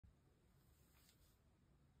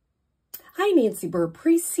Hi, Nancy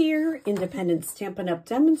Burt-Preece here, independent Stampin' Up!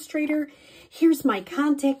 Demonstrator. Here's my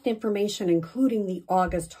contact information, including the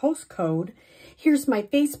August host code. Here's my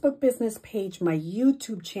Facebook business page, my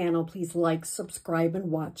YouTube channel. Please like, subscribe, and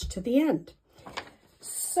watch to the end.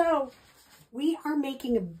 So we are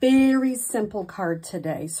making a very simple card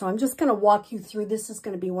today. So I'm just going to walk you through. This is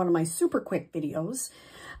going to be one of my super quick videos.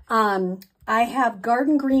 I have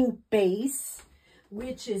garden green base,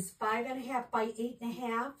 which is 5.5 by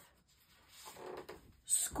 8.5.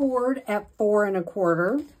 Scored at 4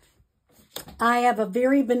 1/4. I have a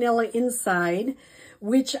very vanilla inside,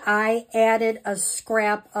 which I added a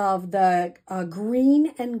scrap of the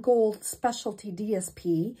green and gold specialty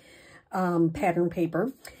DSP pattern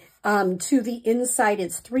paper to the inside.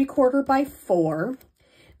 It's 3/4 by 4.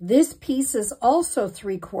 This piece is also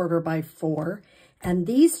 3/4 by 4, and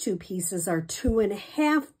these two pieces are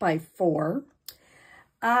 2.5 by 4.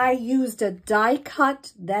 I used a die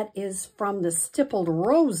cut that is from the Stippled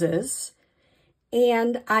Roses,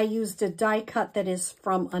 and I used a die cut that is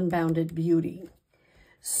from Unbounded Beauty.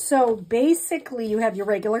 So basically you have your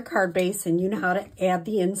regular card base and you know how to add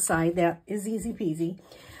the inside. That is easy peasy.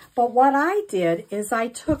 But what I did is I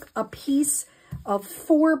took a piece of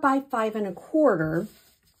 4 by 5 1/4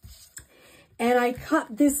 and I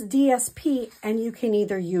cut this DSP, and you can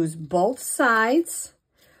either use both sides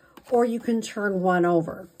or you can turn one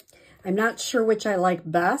over. I'm not sure which I like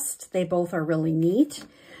best. They both are really neat.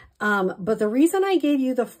 But the reason I gave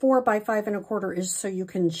you the 4 by 5 1/4 is so you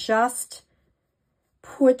can just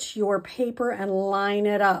put your paper and line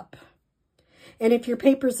it up. And if your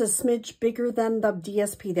paper's a smidge bigger than the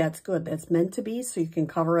DSP, that's good. That's meant to be, so you can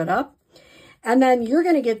cover it up. And then you're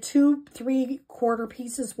going to get 2 3/4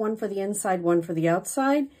 pieces, one for the inside, one for the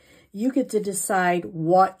outside. You get to decide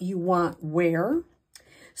what you want where.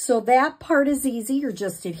 So that part is easy. You're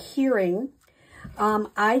just adhering.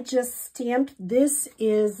 I just stamped. This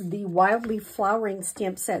is the Wildly Flowering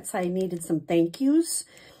stamp sets. I needed some thank yous.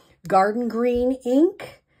 Garden green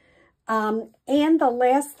ink. And the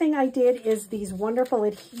last thing I did is these wonderful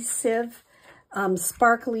adhesive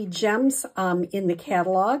sparkly gems in the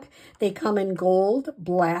catalog. They come in gold,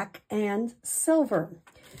 black, and silver.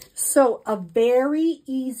 So a very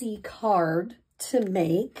easy card to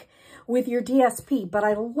make with your DSP, but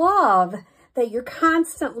I love that you're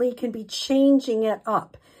constantly can be changing it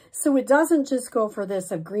up. So it doesn't just go for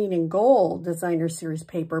this green and gold designer series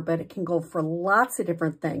paper, but it can go for lots of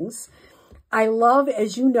different things. I love,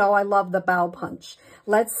 as you know, I love the bow punch.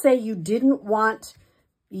 Let's say you didn't want,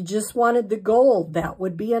 you just wanted the gold, that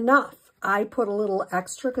would be enough. I put a little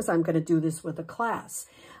extra because I'm going to do this with a class.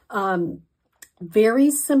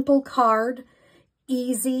 Very simple card,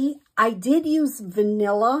 easy. I did use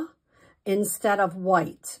vanilla instead of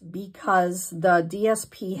white because the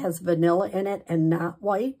DSP has vanilla in it and not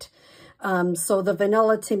white. So the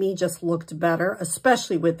vanilla to me just looked better,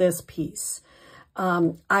 especially with this piece.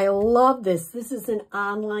 I love this. This is an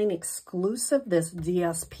online exclusive, this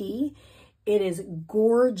DSP. It is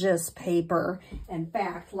gorgeous paper. In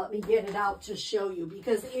fact, let me get it out to show you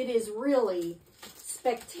because it is really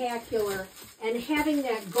spectacular. And having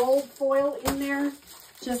that gold foil in there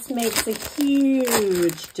just makes a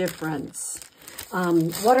huge difference.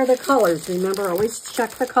 What are the colors? Remember, always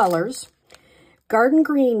check the colors. Garden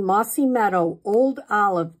green, mossy meadow, old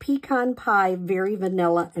olive, pecan pie, very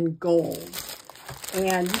vanilla, and gold.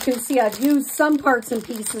 And you can see I've used some parts and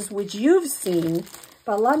pieces which you've seen,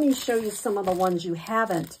 but let me show you some of the ones you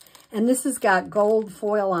haven't. And this has got gold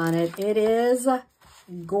foil on it. It is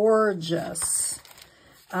gorgeous.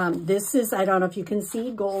 This is, I don't know if you can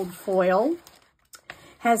see, gold foil.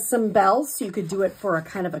 Has some bells, so you could do it for a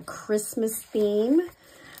kind of a Christmas theme.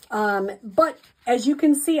 But as you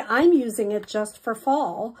can see, I'm using it just for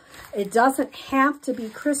fall. It doesn't have to be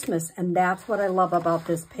Christmas, and that's what I love about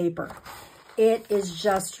this paper. It is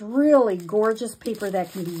just really gorgeous paper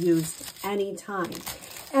that can be used anytime.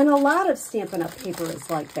 And a lot of Stampin' Up! Paper is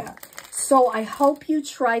like that. So I hope you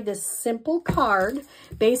try this simple card.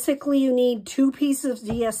 Basically, you need 2 pieces of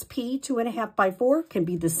DSP, 2.5 by 4. Can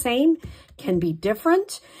be the same, can be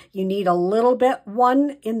different. You need a little bit,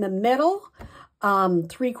 one in the middle,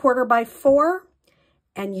 3/4 by 4.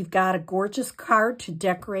 And you've got a gorgeous card to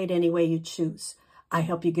decorate any way you choose. I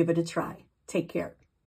hope you give it a try. Take care.